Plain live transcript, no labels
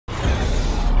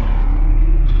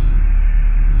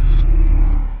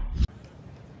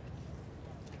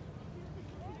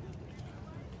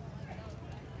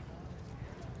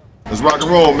Let's rock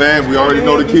and roll, man. We already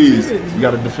know the keys. We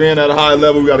got to defend at a high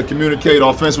level. We got to communicate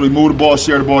offensively, move the ball,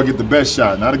 share the ball, get the best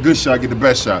shot. Not a good shot, get the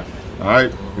best shot. All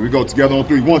right? Here we go. Together on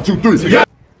three. 1, 2, 3. Together.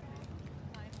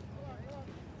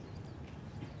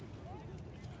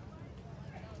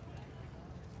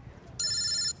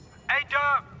 Hey,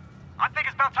 Doug. I think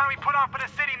it's about time we put on for the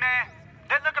city, man.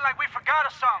 They're looking like we forgot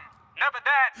or something. Never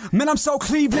that. Man, I'm so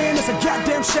Cleveland, it's a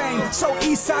goddamn shame. So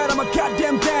east side, I'm a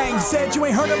goddamn gang. Said you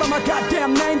ain't heard about my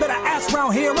goddamn name, but I asked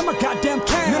round here, I'm a goddamn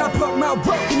king. Man, I put my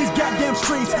work in these goddamn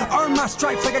streets. Earn my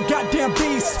stripes like a goddamn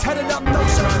beast. Tatted up, no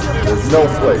shirt, still got there's no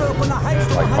play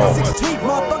like home.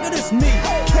 Motherfucker, this me.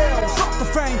 Kill, fuck the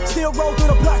fame. Still roll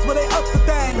through the blocks where they up the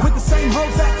thing. With the same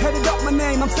hoes that tatted up my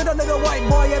name. I'm still a little white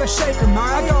boy at a shaker, man.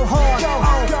 I go hard,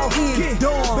 go in, get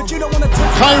on. But you don't wanna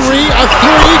touch Kyrie, a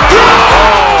three,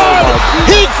 good!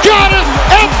 He got it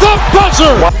at the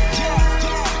buzzer!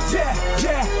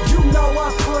 Yeah, you know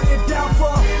I put it down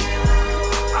for.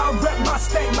 I rep my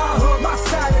state, my hood, my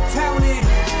side of town in.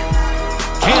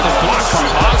 Cannon block from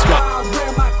Oscar. I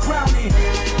wear my crown in.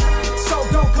 So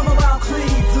don't come around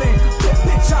Cleveland,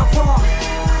 bitch I'm from.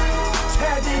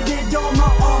 Tatted it on my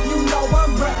arm, you know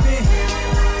I'm reppin'.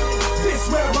 This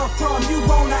where I'm from, you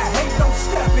wanna hate, don't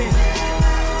step in.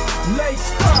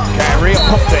 Kyrie, a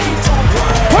pump fake.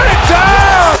 Put it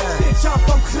down!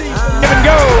 Give and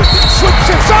go. Swoops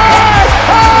inside!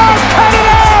 Oh, cut it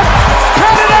up!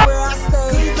 Cut it up! Where I stay,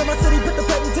 Cleveland, my city, put the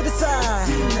petty to the side.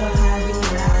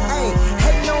 Hey,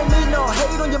 hating on me, no,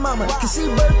 hate on your mama. Cause she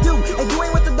birthed you, and you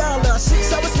ain't with the dollar. She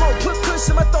shower smoke, put kush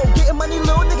in my throat. Getting money,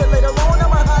 little nigga, later on,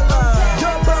 I'ma holla.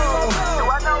 Jumbo. Do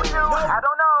I know you? I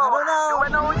don't know. I don't know. Do I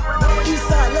know you? East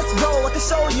side, let's go, I can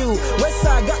show you. West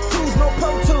side, got tools, no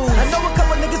pro tools. I know a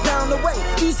couple niggas down the way.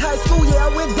 East high school, yeah, I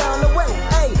went down the way.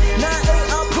 Hey,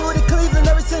 9-8, I'm put in Cleveland.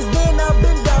 Ever since then, I've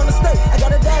been down the state. I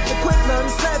got a dad to quick, learn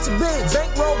to snatch a bitch.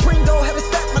 Bankroll, Pringo, had to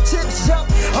stack my chips, yup.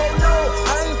 Oh no,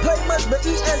 I ain't play much, but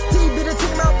EST be the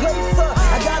team I play for.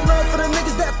 I got love for the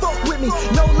niggas that fuck with me.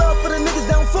 No love for the niggas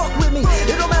that don't fuck with me.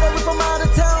 It don't matter if I'm out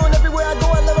of town. Everywhere I go,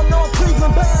 I let them know I'm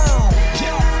Cleveland bound.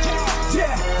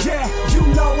 Yeah, you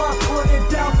know I put it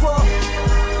down for.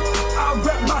 I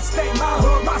rep my state, my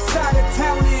hood, my side of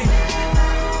town in.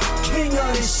 King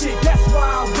of this shit, that's why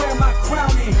I wear my crown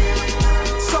in.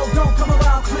 So don't come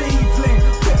around Cleveland,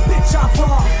 bitch I'm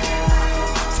from.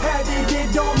 Tatted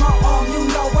it on my arm, you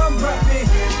know I'm reppin'.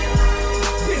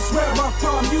 This where I'm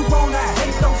from, you wanna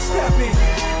hate, don't step in.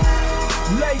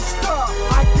 Laced up,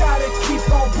 I gotta keep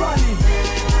on running.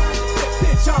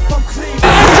 Bitch I'm from Cleveland.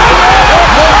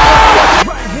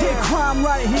 Right here, crime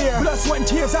right here. Blood, sweat, and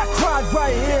tears, I cried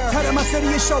right here. Telling my city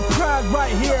is show pride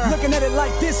right here. Looking at it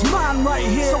like this, mine right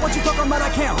here. So what you talking about? I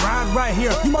can't ride right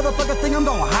here. You motherfucker think I'm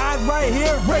gonna hide right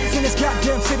here? Raised in this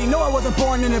goddamn city, no I wasn't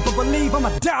born in it, but believe I'ma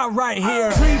die right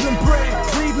here. Cleveland bred,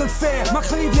 Cleveland fed. My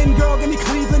Cleveland girl give me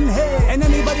Cleveland head. And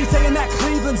anybody saying that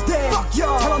Cleveland's dead, fuck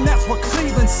y'all. Tell them that's what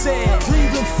Cleveland said.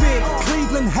 Cleveland fit,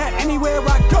 Cleveland hat. Anywhere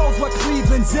I go's where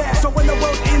Cleveland's at. So when the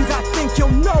world ends, I think you'll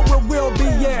know where we'll be.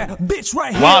 Yeah, bitch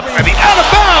right here. Lob and the out of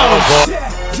bounds.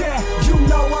 Yeah, you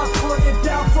know I put it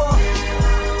down for.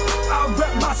 I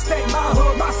rep my state, my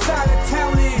hood, my side of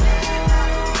town in.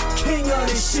 King of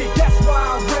this shit, that's why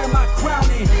I wear my crown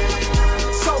in.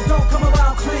 So don't come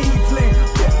around Cleveland,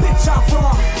 bitch I'm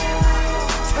from.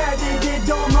 Tatted it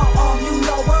on my arm, you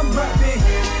know I'm reppin'.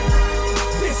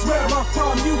 This where I'm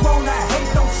from, you wanna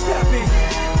hate, don't step in.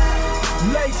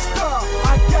 Laced up,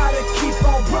 I gotta keep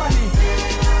on running.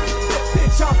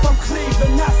 Bitch, I'm from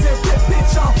Cleveland, I said,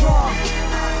 bitch, I'm from.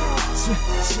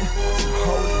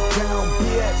 Hold it down,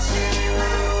 bitch.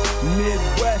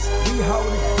 Midwest, we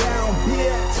hold it down,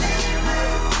 bitch.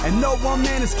 And no one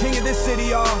man is king of this city,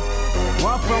 y'all.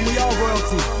 Where I'm from, we all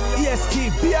royalty.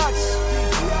 EST, bitch.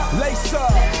 Lace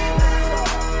up.